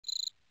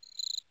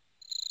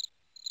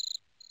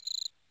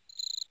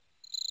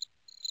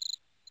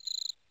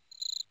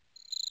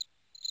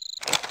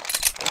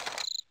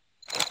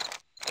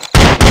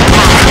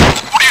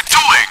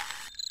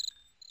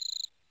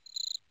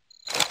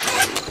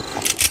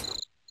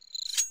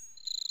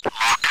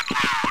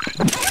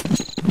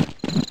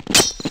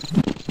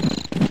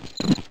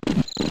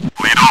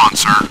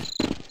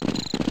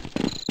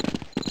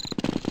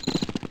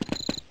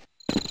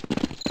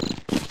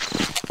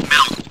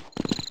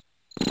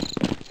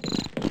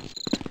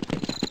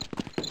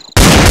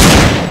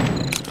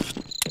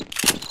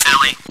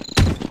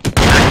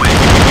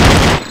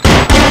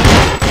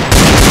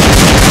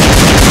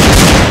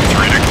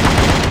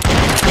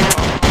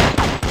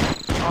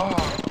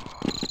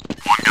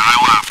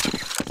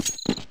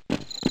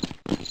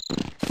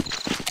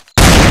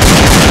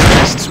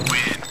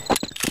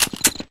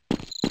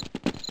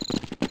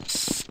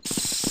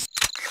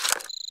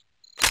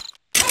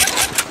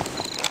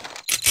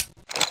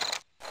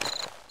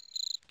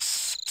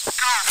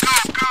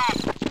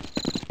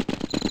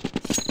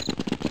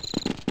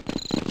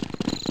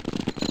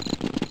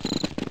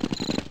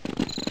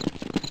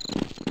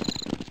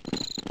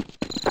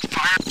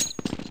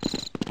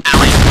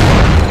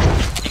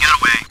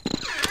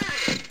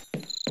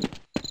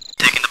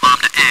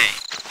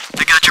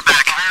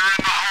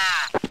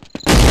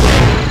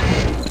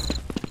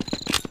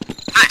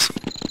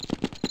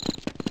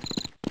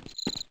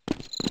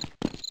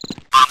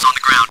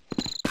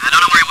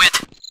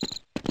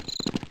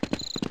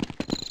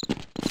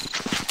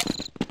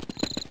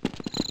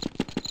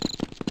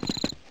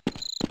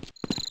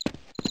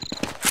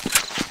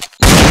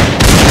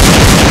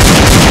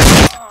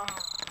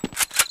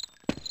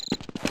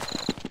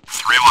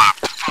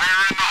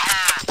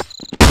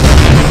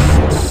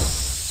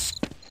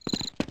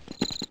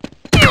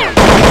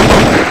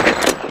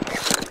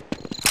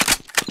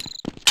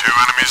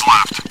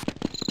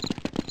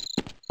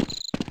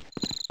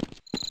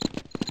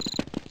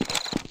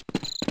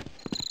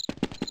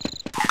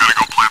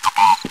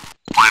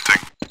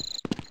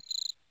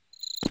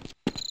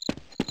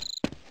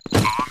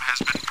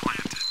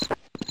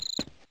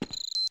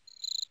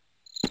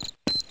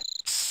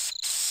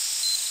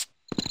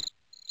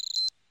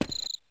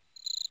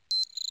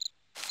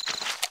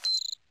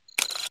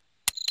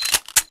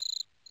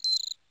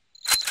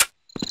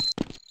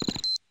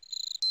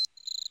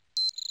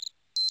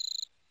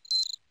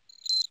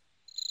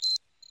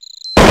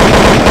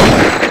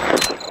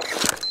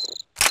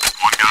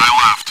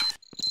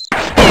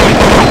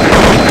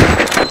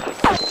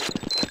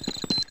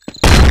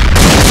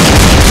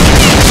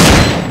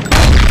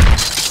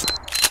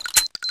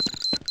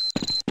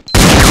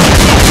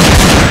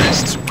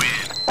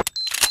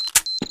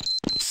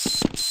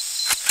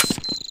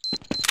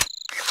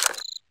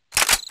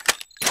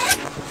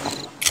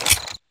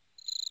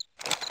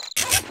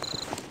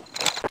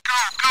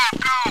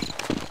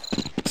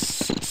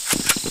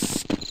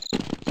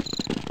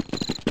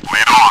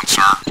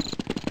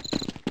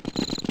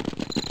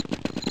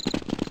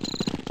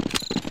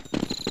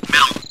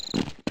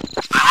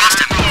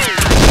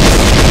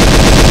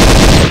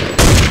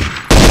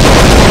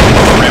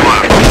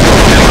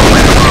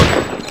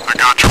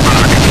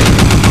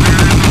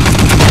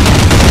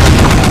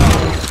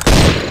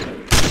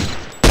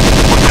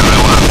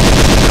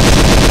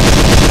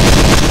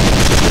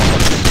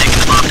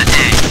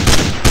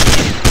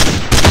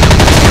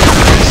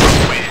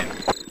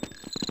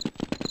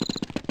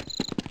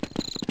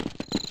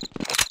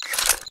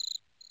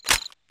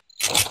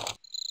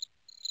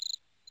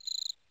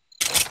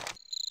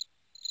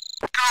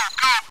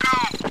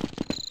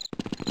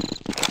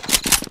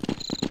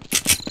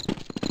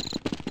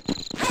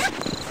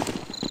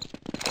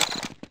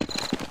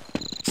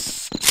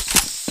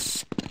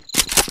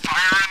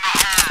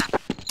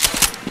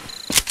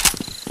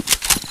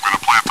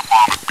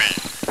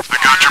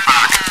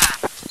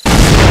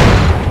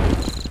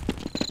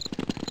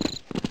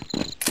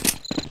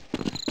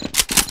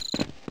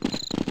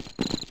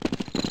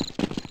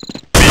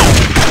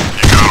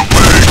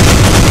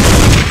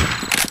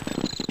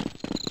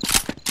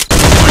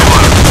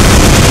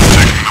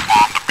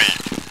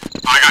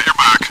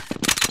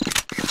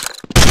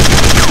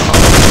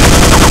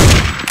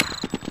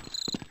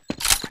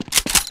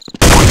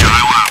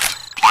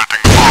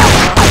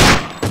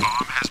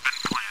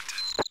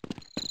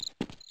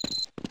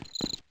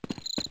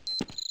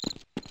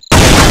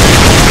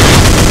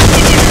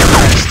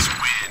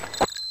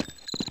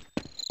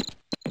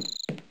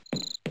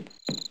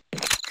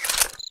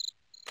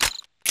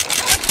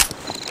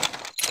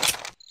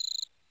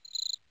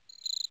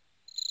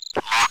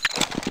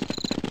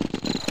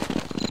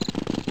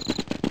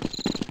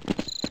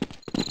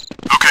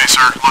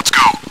sir. Let's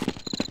go.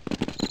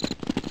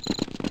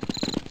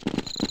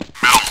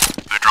 Middle.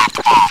 They dropped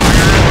the bomb.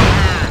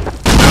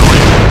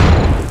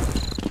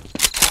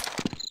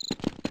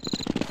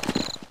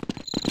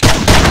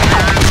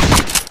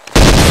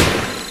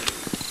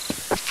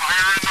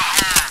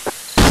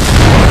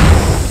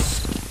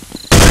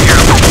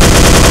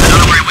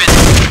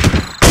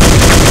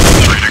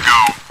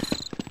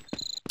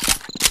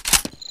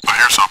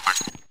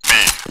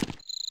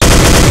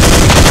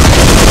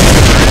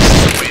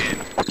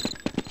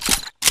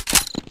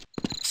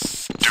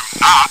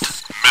 Not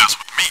mess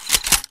with me.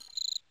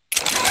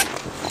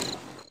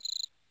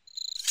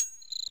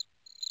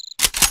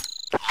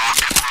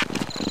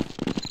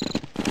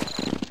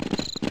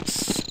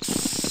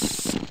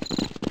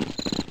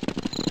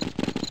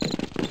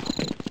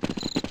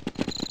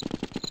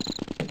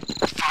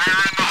 Fire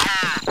in the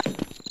hole.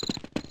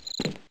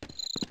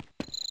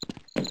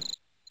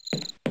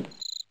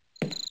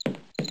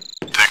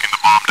 Taking the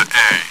bomb to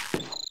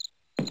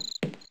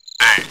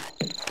A.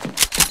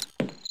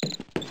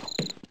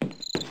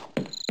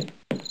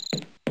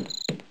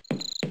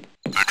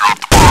 They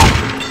dropped the bomb.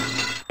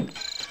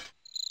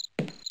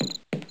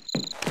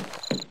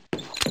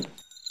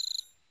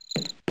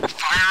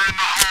 Fire in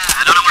the hole.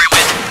 I don't know where it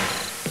went.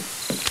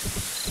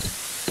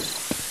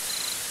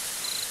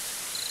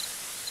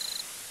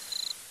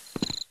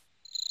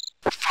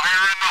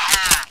 Fire in the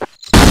hole.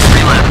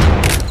 3 left.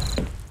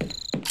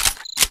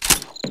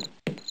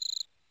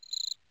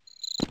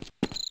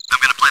 I'm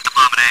gonna plant the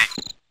bomb at A.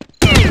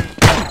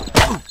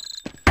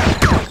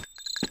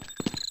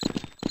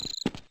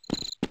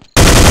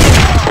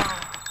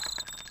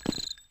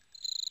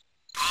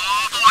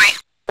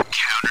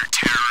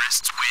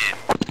 Counter-terrorists win.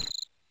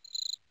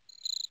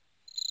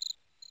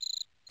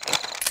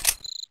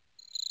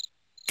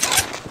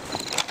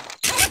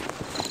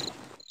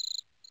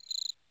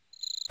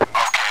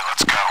 Okay,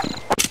 let's go.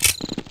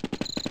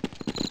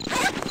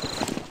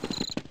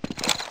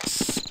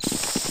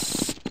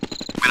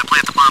 I'm gonna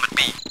plant the bomb at B.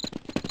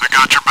 I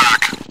got your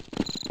back.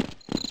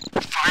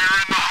 Fire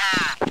in the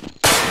hole.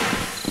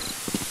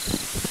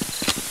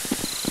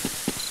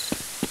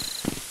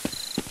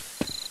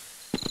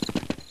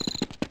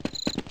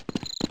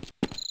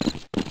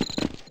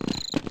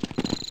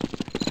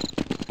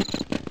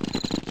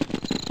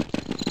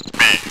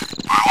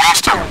 I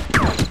lost him.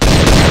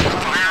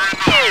 Fire in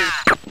the hole.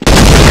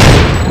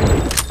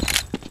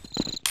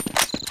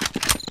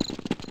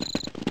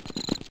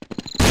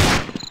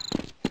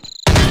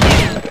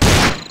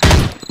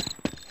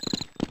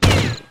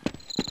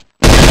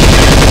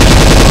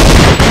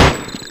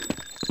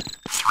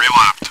 Three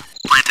left.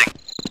 Planting.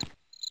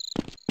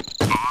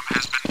 Bomb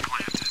has been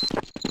planted.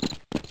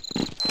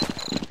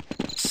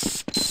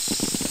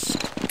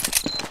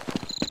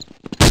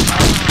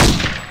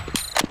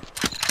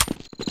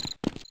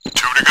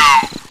 Two to go.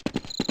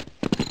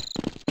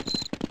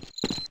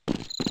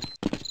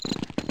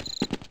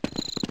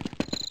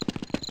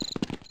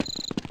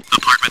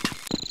 Apartment.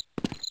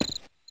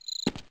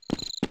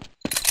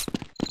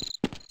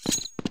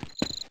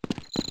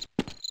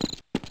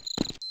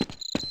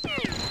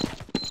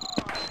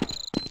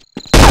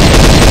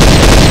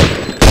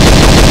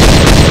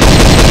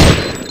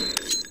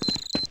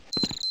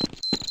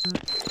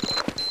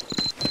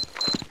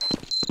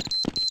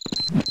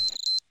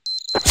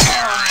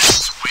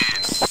 Terrorists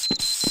win.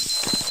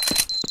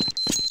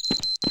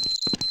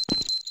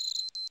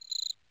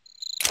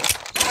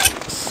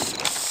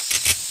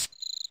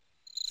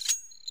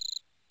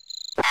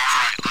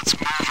 Alright, let's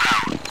move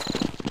out.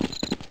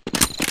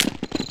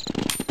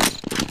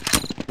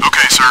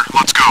 Okay, sir,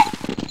 let's go.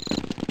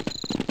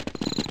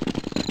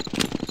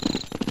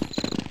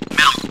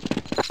 Middle.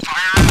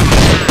 Fire in the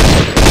hole.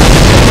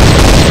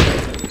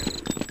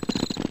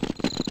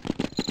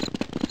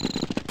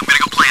 I'm gonna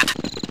go plant.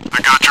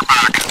 I got your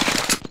back.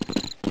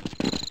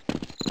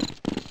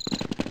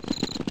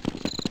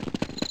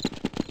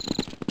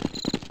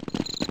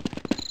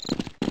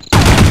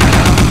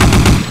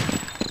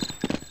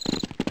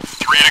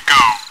 Three to go.